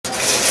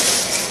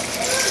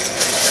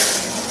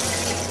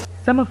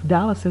Some of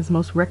Dallas's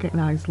most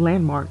recognized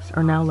landmarks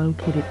are now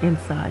located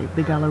inside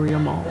the Galleria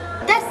Mall.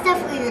 That's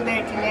definitely the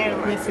American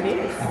airline. Yes, it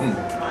is.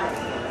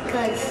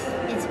 Because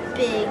it's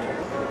big.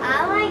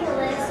 I like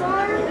this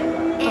one,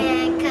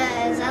 and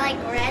because I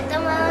like red the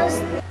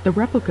most. The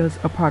replicas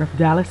are part of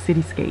Dallas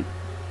Cityscape,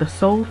 the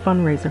sole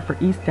fundraiser for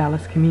East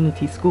Dallas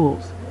Community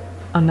Schools,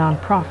 a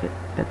nonprofit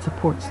that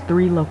supports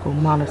 3 local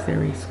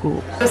Montessori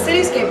schools. The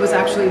Cityscape was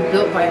actually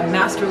built by a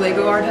master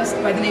Lego artist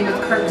by the name of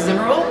Kurt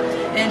Zimmerl,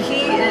 and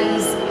he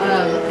is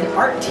an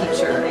art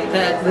teacher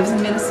that lives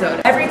in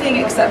Minnesota. Everything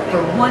except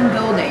for one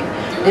building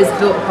is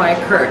built by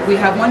Kurt. We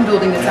have one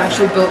building that's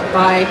actually built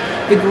by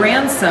the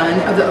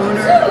grandson of the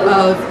owner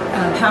of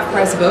Half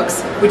Price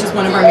Books, which is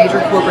one of our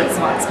major corporate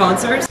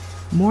sponsors.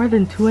 More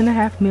than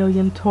 2.5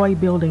 million toy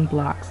building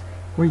blocks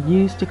were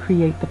used to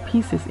create the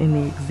pieces in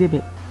the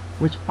exhibit,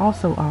 which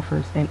also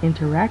offers an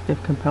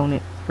interactive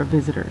component for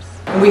visitors.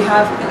 We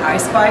have an I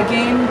Spy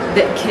game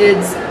that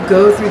kids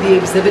go through the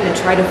exhibit and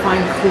try to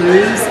find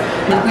clues.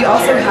 And we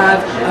also have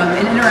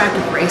an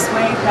interactive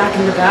raceway back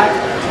in the back.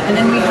 And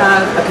then we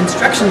have a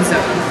construction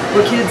zone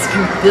where kids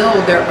can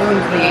build their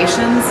own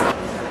creations.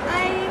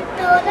 I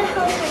built a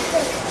house with the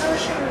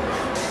ocean.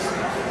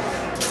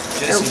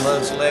 Jesse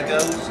loves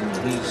Legos and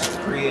he's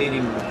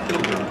creating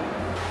children.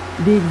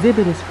 The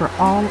exhibit is for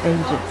all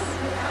ages.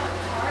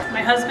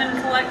 My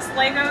husband collects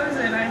Legos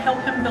and I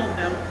help him build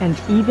them. And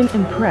even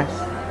impress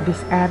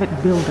this avid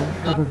builder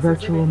of a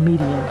virtual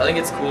medium. I think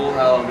it's cool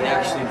how they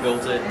actually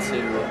built it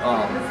to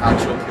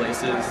actual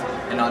places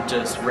and not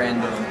just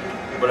random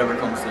whatever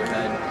comes to their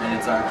head, and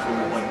it's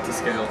actually like to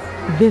scale.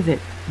 Visit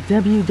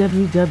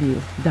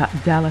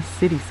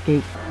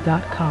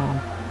www.dallascityscape.com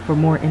for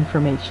more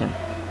information.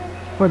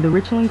 For the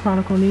Richland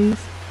Chronicle News,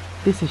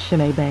 this is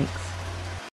Shanae Banks.